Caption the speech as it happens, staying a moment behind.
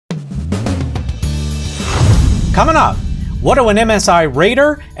Coming up, what do an MSI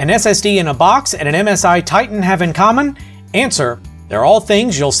Raider, an SSD in a box, and an MSI Titan have in common? Answer, they're all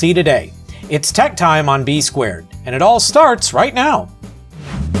things you'll see today. It's tech time on B Squared, and it all starts right now.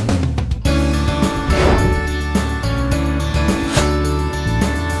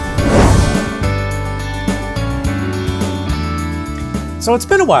 So it's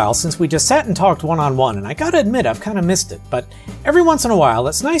been a while since we just sat and talked one-on-one, and I gotta admit I've kind of missed it, but every once in a while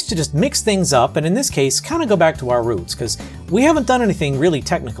it's nice to just mix things up, and in this case kind of go back to our roots, because we haven't done anything really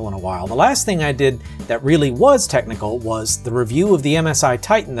technical in a while. The last thing I did that really was technical was the review of the MSI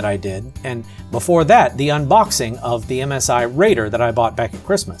Titan that I did, and before that the unboxing of the MSI Raider that I bought back at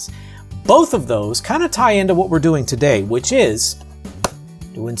Christmas. Both of those kind of tie into what we're doing today, which is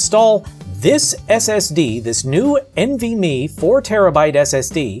to install this SSD, this new NVMe 4TB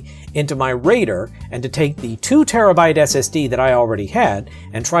SSD, into my Raider, and to take the 2TB SSD that I already had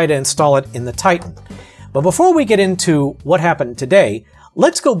and try to install it in the Titan. But before we get into what happened today,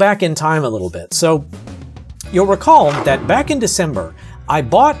 let's go back in time a little bit. So you'll recall that back in December, I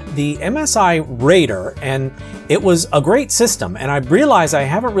bought the MSI Raider, and it was a great system, and I realize I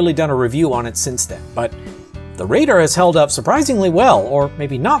haven't really done a review on it since then, but the Raider has held up surprisingly well, or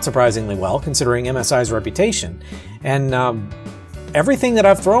maybe not surprisingly well, considering MSI's reputation. And everything that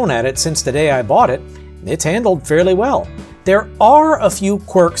I've thrown at it since the day I bought it, it's handled fairly well. There are a few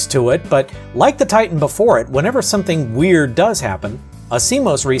quirks to it, but like the Titan before it, whenever something weird does happen, a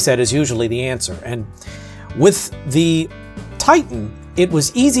CMOS reset is usually the answer. And with the Titan, it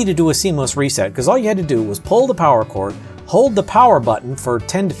was easy to do a CMOS reset, because all you had to do was pull the power cord, hold the power button for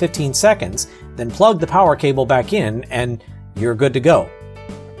 10 to 15 seconds, then plug the power cable back in, and you're good to go.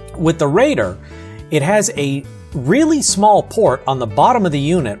 With the Raider, it has a really small port on the bottom of the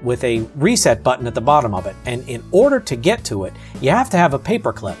unit with a reset button at the bottom of it, and in order to get to it, you have to have a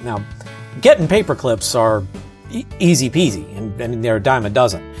paper clip. Now, getting paper clips are easy peasy, and they're a dime a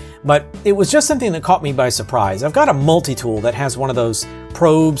dozen. But it was just something that caught me by surprise. I've got a multi-tool that has one of those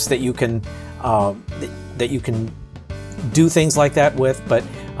probes that you can do things like that with, but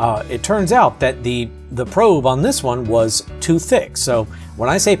it turns out that the probe on this one was too thick. So when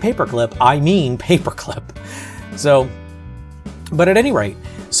I say paperclip, I mean paperclip. So, but at any rate,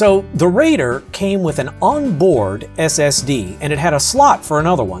 so the Raider came with an onboard SSD, and it had a slot for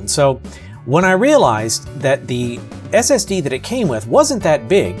another one. So when I realized that the SSD that it came with wasn't that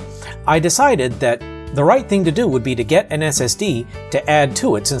big, I decided that the right thing to do would be to get an SSD to add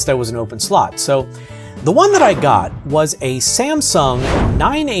to it, since there was an open slot. So the one that I got was a Samsung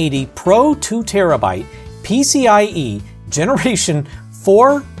 980 Pro 2TB PCIe Generation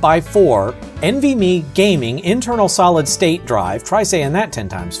 4x4 NVMe Gaming internal solid state drive, try saying that 10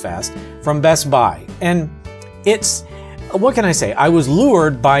 times fast, from Best Buy. And it's, what can I say, I was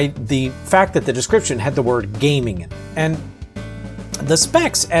lured by the fact that the description had the word gaming in it. And the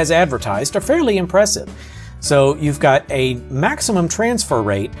specs as advertised are fairly impressive. So you've got a maximum transfer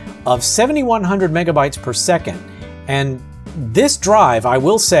rate of 7,100 megabytes per second. And this drive, I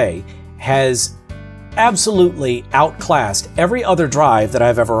will say, has absolutely outclassed every other drive that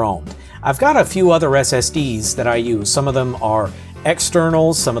I've ever owned. I've got a few other SSDs that I use. Some of them are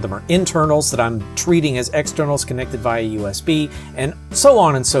externals, some of them are internals that I'm treating as externals connected via USB, and so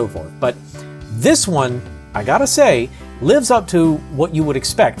on and so forth. But this one, I gotta say, lives up to what you would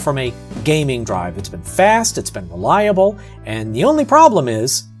expect from a gaming drive. It's been fast, it's been reliable, and the only problem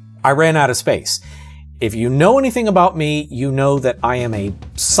is I ran out of space. If you know anything about me, you know that I am a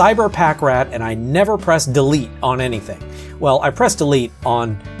cyber pack rat, and I never press delete on anything. Well, I press delete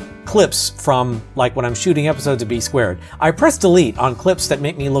on clips from, like when I'm shooting episodes of B Squared. I press delete on clips that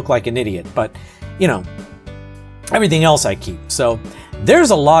make me look like an idiot, but you know, everything else I keep. So there's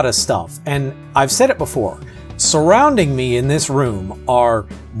a lot of stuff, and I've said it before. Surrounding me in this room are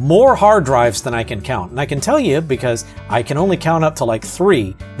more hard drives than I can count. And I can tell you, because I can only count up to like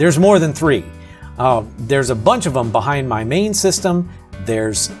 3, there's more than 3. There's a bunch of them behind my main system.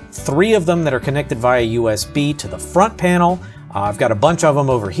 There's 3 of them that are connected via USB to the front panel. I've got a bunch of them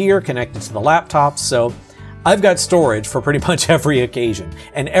over here connected to the laptops. So I've got storage for pretty much every occasion.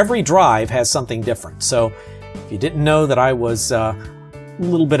 And every drive has something different. So if you didn't know that I was a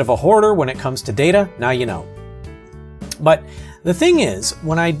little bit of a hoarder when it comes to data, now you know. But the thing is,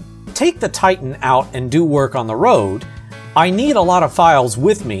 when I take the Titan out and do work on the road, I need a lot of files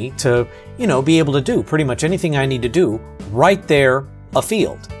with me to, you know, be able to do pretty much anything I need to do right there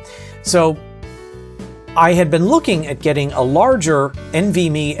afield. So I had been looking at getting a larger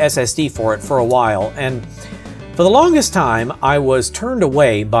NVMe SSD for it for a while, and for the longest time I was turned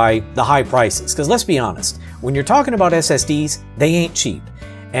away by the high prices, because let's be honest, when you're talking about SSDs, they ain't cheap.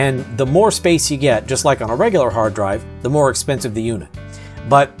 And the more space you get, just like on a regular hard drive, the more expensive the unit.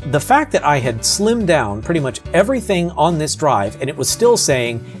 But the fact that I had slimmed down pretty much everything on this drive and it was still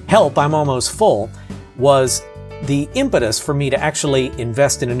saying, help, I'm almost full, was the impetus for me to actually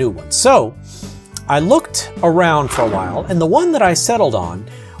invest in a new one. So I looked around for a while, and the one that I settled on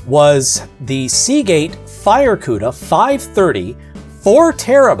was the Seagate FireCuda 530 4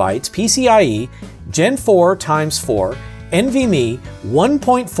 terabytes PCIe Gen 4 x 4 NVMe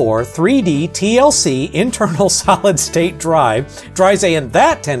 1.4 3D TLC internal solid state drive. Try saying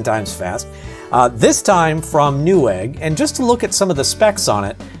that 10 times fast. This time from Newegg, and just to look at some of the specs on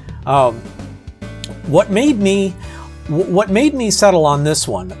it, what made me settle on this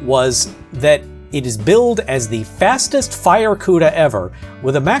one was that it is billed as the fastest FireCuda ever,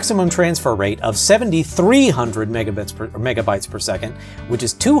 with a maximum transfer rate of 7,300 megabytes per second, which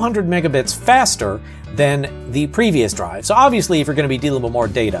is 200 megabits faster than the previous drive. So obviously, if you're going to be dealing with more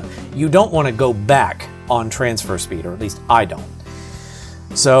data, you don't want to go back on transfer speed, or at least I don't.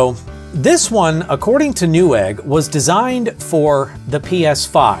 So this one, according to Newegg, was designed for the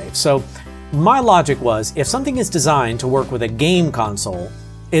PS5. So my logic was, if something is designed to work with a game console,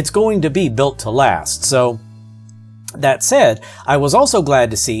 it's going to be built to last. So that said, I was also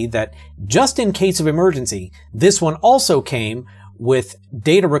glad to see that just in case of emergency, this one also came with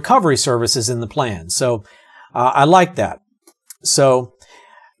data recovery services in the plan. So I like that. So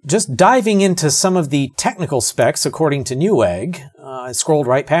just diving into some of the technical specs according to Newegg, I scrolled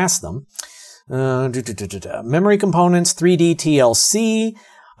right past them. Memory components, 3D TLC,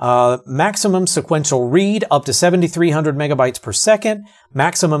 maximum sequential read up to 7,300 megabytes per second,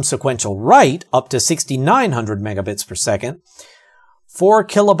 maximum sequential write up to 6,900 megabits per second, 4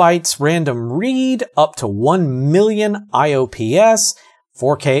 kilobytes random read up to 1 million IOPS,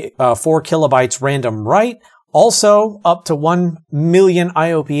 4 kilobytes random write also up to 1 million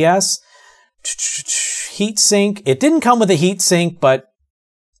IOPS, heatsink. It didn't come with a heatsink, but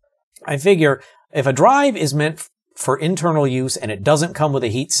I figure if a drive is meant for internal use and it doesn't come with a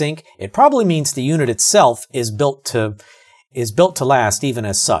heatsink, it probably means the unit itself is built to last even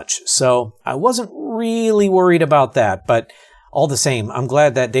as such. So I wasn't really worried about that, but all the same, I'm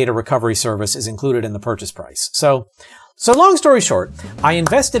glad that data recovery service is included in the purchase price. So long story short, I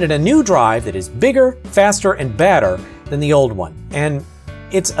invested in a new drive that is bigger, faster, and better than the old one. And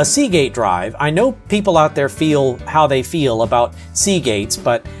it's a Seagate drive. I know people out there feel how they feel about Seagates,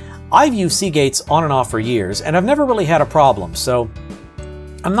 but I've used Seagates on and off for years, and I've never really had a problem, so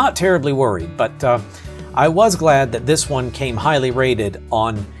I'm not terribly worried, but I was glad that this one came highly rated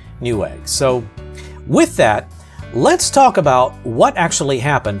on Newegg. So with that, let's talk about what actually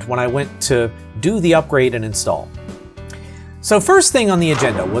happened when I went to do the upgrade and install. So first thing on the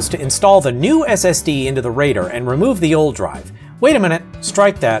agenda was to install the new SSD into the Raider and remove the old drive. Wait a minute,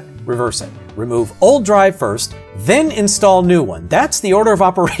 strike that, reverse it. Remove old drive first, then install new one. That's the order of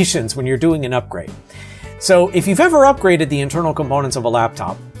operations when you're doing an upgrade. So if you've ever upgraded the internal components of a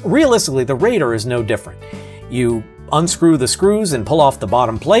laptop, realistically the Raider is no different. You unscrew the screws and pull off the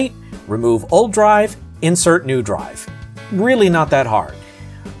bottom plate, remove old drive, insert new drive. Really not that hard.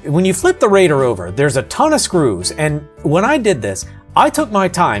 When you flip the Raider over, there's a ton of screws, and when I did this, I took my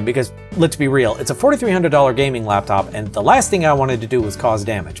time because, let's be real, it's a $4,300 gaming laptop, and the last thing I wanted to do was cause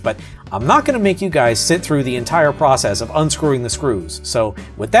damage. But I'm not going to make you guys sit through the entire process of unscrewing the screws. So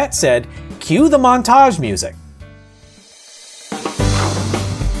with that said, cue the montage music.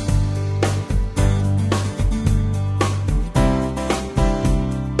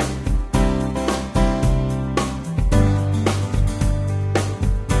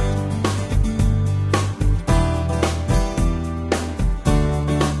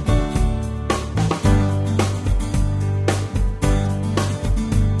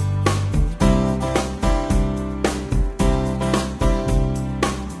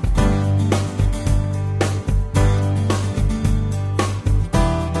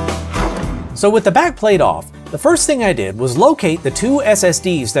 So with the back plate off, the first thing I did was locate the two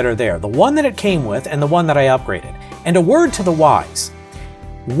SSDs that are there, the one that it came with and the one that I upgraded. And a word to the wise.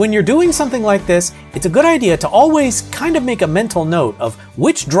 When you're doing something like this, it's a good idea to always kind of make a mental note of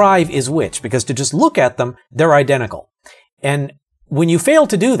which drive is which, because to just look at them, they're identical. And when you fail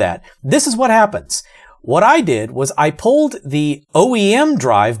to do that, this is what happens. What I did was I pulled the OEM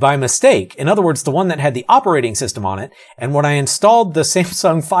drive by mistake, in other words, the one that had the operating system on it, and when I installed the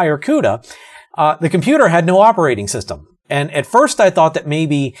Samsung FireCuda, the computer had no operating system. And at first I thought that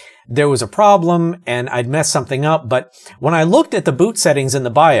maybe there was a problem and I'd messed something up, but when I looked at the boot settings in the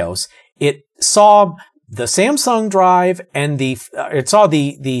BIOS, it saw the Samsung drive and it saw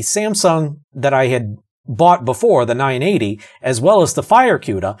the Samsung that I had bought before, the 980, as well as the Fire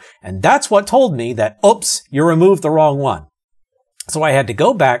CUDA, and that's what told me that, oops, you removed the wrong one. So I had to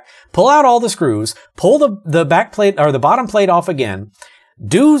go back, pull out all the screws, pull the back plate or the bottom plate off again,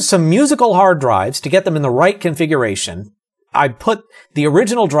 do some musical hard drives to get them in the right configuration. I put the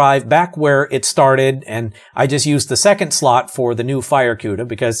original drive back where it started, and I just used the second slot for the new Fire CUDA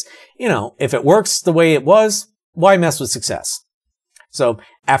because, you know, if it works the way it was, why mess with success? So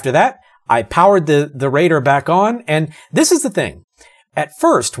after that, I powered the Raider back on, and this is the thing. At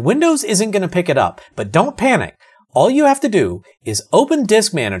first, Windows isn't going to pick it up, but don't panic. All you have to do is open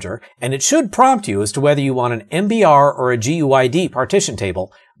Disk Manager, and it should prompt you as to whether you want an MBR or a GUID partition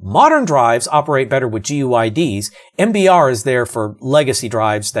table. Modern drives operate better with GUIDs. MBR is there for legacy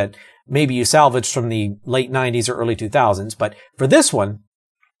drives that maybe you salvaged from the late 90s or early 2000s, but for this one,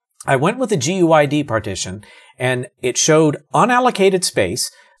 I went with a GUID partition, and it showed unallocated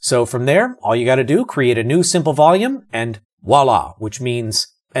space. So from there, all you got to do, create a new simple volume, and voila, which means,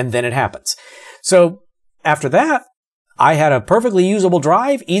 and then it happens. So after that, I had a perfectly usable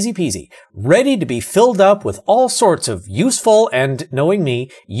drive, easy peasy, ready to be filled up with all sorts of useful and, knowing me,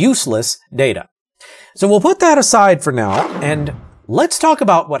 useless data. So we'll put that aside for now, and let's talk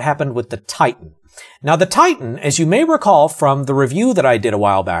about what happened with the Titan. Now, the Titan, as you may recall from the review that I did a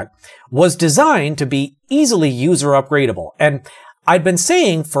while back, was designed to be easily user upgradable. And I'd been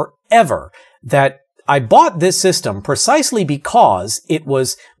saying forever that I bought this system precisely because it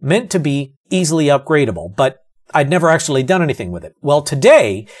was meant to be easily upgradable, but I'd never actually done anything with it. Well,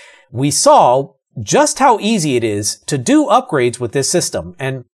 today we saw just how easy it is to do upgrades with this system,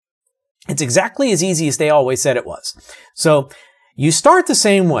 and it's exactly as easy as they always said it was. So you start the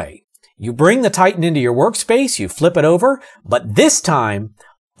same way. You bring the Titan into your workspace, you flip it over, but this time,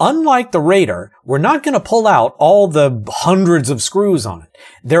 unlike the Raider, we're not going to pull out all the hundreds of screws on it.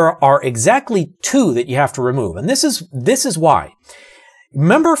 There are exactly 2 that you have to remove, and this is why.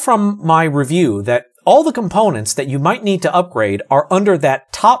 Remember from my review that all the components that you might need to upgrade are under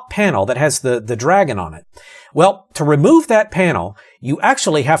that top panel that has the dragon on it. Well, to remove that panel, you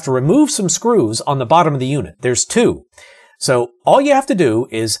actually have to remove some screws on the bottom of the unit. There's 2. So all you have to do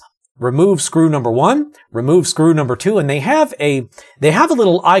is remove screw number 1, remove screw number 2, and they have a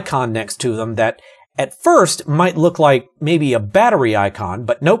little icon next to them that at first might look like maybe a battery icon,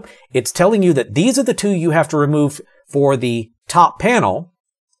 but nope, it's telling you that these are the 2 you have to remove for the top panel.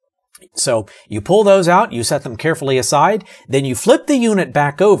 So you pull those out, you set them carefully aside, then you flip the unit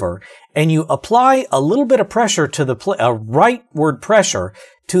back over, and you apply a little bit of pressure to the rightward pressure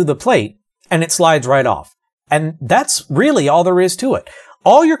to the plate, and it slides right off. And that's really all there is to it.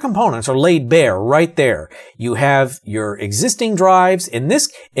 All your components are laid bare right there. You have your existing drives. In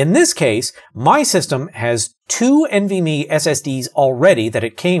this case, my system has 2 NVMe SSDs already that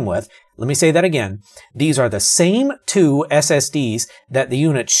it came with. Let me say that again. These are the same 2 SSDs that the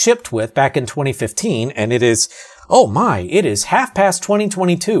unit shipped with back in 2015, and it is, oh my, it is half past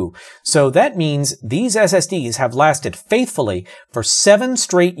 2022. So that means these SSDs have lasted faithfully for 7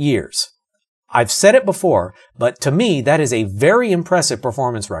 straight years. I've said it before, but to me, that is a very impressive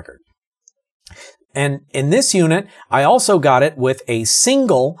performance record. And in this unit, I also got it with a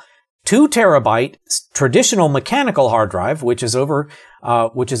single 2 terabyte traditional mechanical hard drive, which is over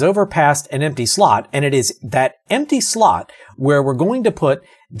past an empty slot. And it is that empty slot where we're going to put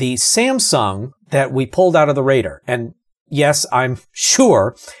the Samsung that we pulled out of the Raider. And yes, I'm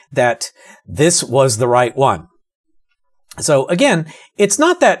sure that this was the right one. So again, it's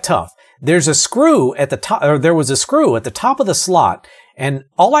not that tough. There's a screw at the top, or there was a screw at the top of the slot, and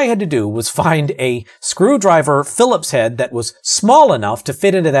all I had to do was find a screwdriver Phillips head that was small enough to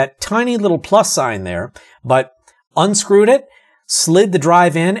fit into that tiny little plus sign there, but unscrewed it, slid the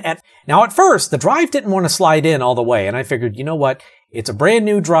drive in. Now at first, the drive didn't want to slide in all the way, and I figured, you know what, it's a brand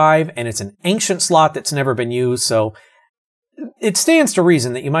new drive, and it's an ancient slot that's never been used, so it stands to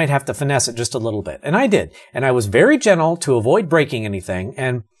reason that you might have to finesse it just a little bit. And I did, and I was very gentle to avoid breaking anything,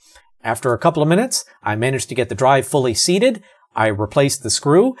 and after a couple of minutes, I managed to get the drive fully seated. I replaced the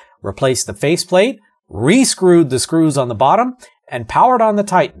screw, replaced the faceplate, re-screwed the screws on the bottom, and powered on the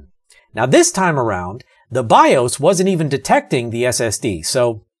Titan. Now this time around, the BIOS wasn't even detecting the SSD,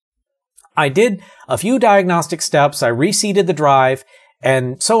 so I did a few diagnostic steps, I reseated the drive,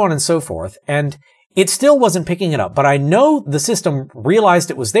 and so on and so forth, and it still wasn't picking it up, but I know the system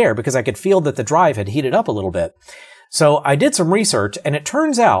realized it was there because I could feel that the drive had heated up a little bit. So I did some research, and it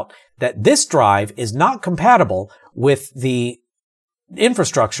turns out that this drive is not compatible with the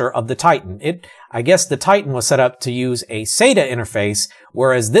infrastructure of the Titan. I guess the Titan was set up to use a SATA interface,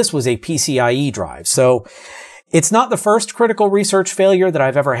 whereas this was a PCIe drive. So it's not the first critical research failure that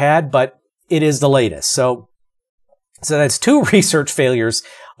I've ever had, but it is the latest. So that's 2 research failures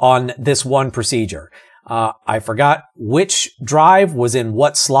on this one procedure. I forgot which drive was in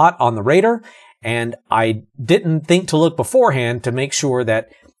what slot on the Raider, and I didn't think to look beforehand to make sure that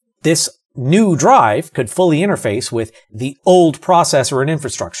this new drive could fully interface with the old processor and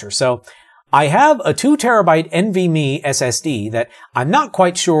infrastructure. So I have a 2 terabyte NVMe SSD that I'm not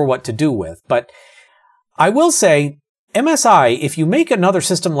quite sure what to do with, but I will say, MSI, if you make another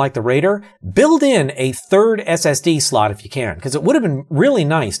system like the Raider, build in a 3rd SSD slot if you can, because it would have been really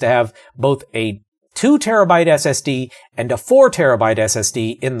nice to have both a 2 terabyte SSD and a 4 terabyte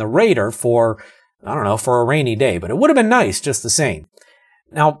SSD in the Raider for, I don't know, for a rainy day, but it would have been nice just the same.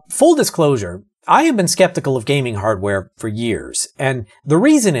 Now, full disclosure, I have been skeptical of gaming hardware for years, and the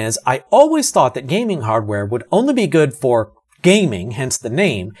reason is I always thought that gaming hardware would only be good for gaming, hence the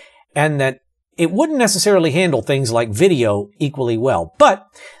name, and that it wouldn't necessarily handle things like video equally well. But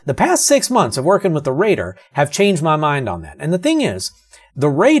the past 6 months of working with the Raider have changed my mind on that. And the thing is, the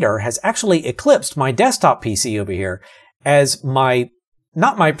Raider has actually eclipsed my desktop PC over here as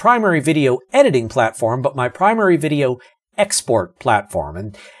not my primary video editing platform, but my primary video export platform.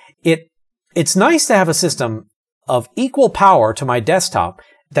 And it's nice to have a system of equal power to my desktop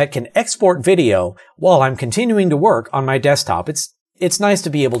that can export video while I'm continuing to work on my desktop. It's nice to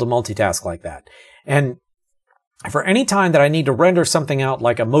be able to multitask like that. And for any time that I need to render something out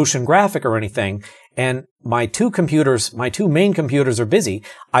like a motion graphic or anything, and my 2 main computers are busy,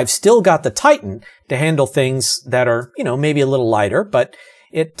 I've still got the Titan to handle things that are, maybe a little lighter, but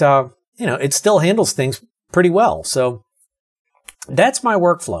it still handles things pretty well. So that's my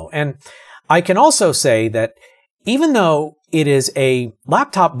workflow. And I can also say that even though it is a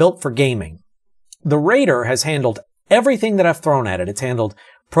laptop built for gaming, the Raider has handled everything that I've thrown at it. It's handled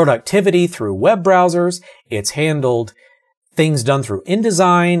productivity through web browsers. It's handled things done through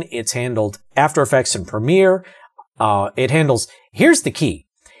InDesign. It's handled After Effects and Premiere. Here's the key.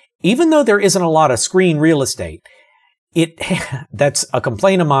 Even though there isn't a lot of screen real estate, that's a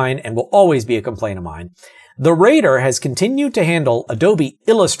complaint of mine and will always be a complaint of mine. The Raider has continued to handle Adobe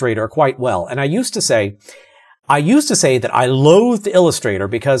Illustrator quite well. And I used to say that I loathed Illustrator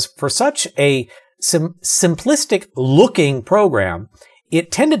because for such a simplistic looking program,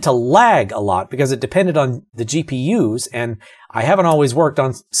 it tended to lag a lot because it depended on the GPUs, and I haven't always worked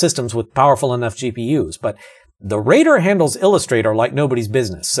on systems with powerful enough GPUs, but the Raider handles Illustrator like nobody's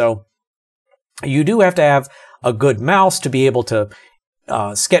business. So you do have to have a good mouse to be able to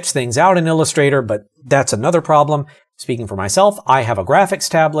sketch things out in Illustrator, but that's another problem. Speaking for myself, I have a graphics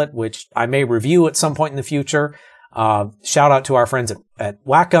tablet, which I may review at some point in the future. Shout out to our friends at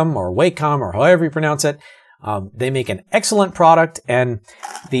Wacom or Wacom or however you pronounce it. They make an excellent product, and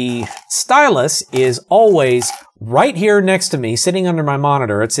the stylus is always right here next to me, sitting under my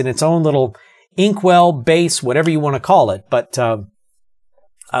monitor. It's in its own little inkwell base, whatever you want to call it. But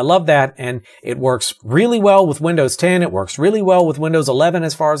I love that, and it works really well with Windows 10. It works really well with Windows 11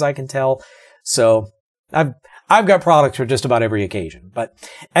 as far as I can tell. So I've got products for just about every occasion. But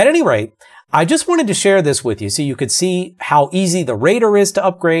at any rate, I just wanted to share this with you so you could see how easy the Raider is to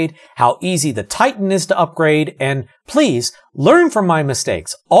upgrade, how easy the Titan is to upgrade, and please learn from my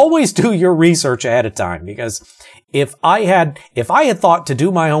mistakes. Always do your research ahead of time, because if I had thought to do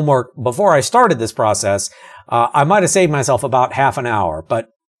my homework before I started this process, I might have saved myself about half an hour. But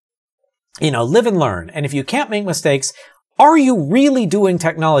live and learn. And if you can't make mistakes, are you really doing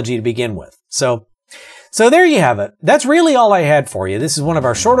technology to begin with? So there you have it. That's really all I had for you. This is one of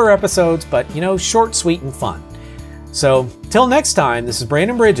our shorter episodes, but short, sweet, and fun. So till next time, this is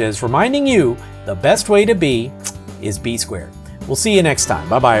Brandon Bridges reminding you the best way to be is B squared. We'll see you next time.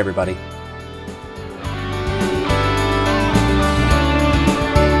 Bye-bye, everybody.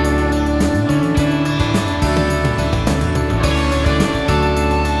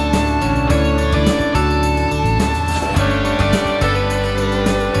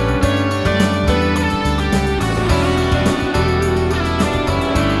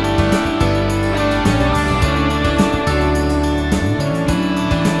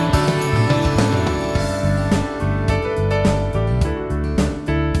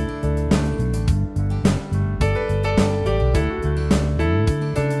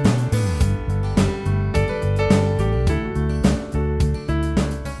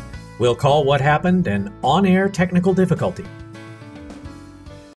 We'll call what happened an on-air technical difficulty.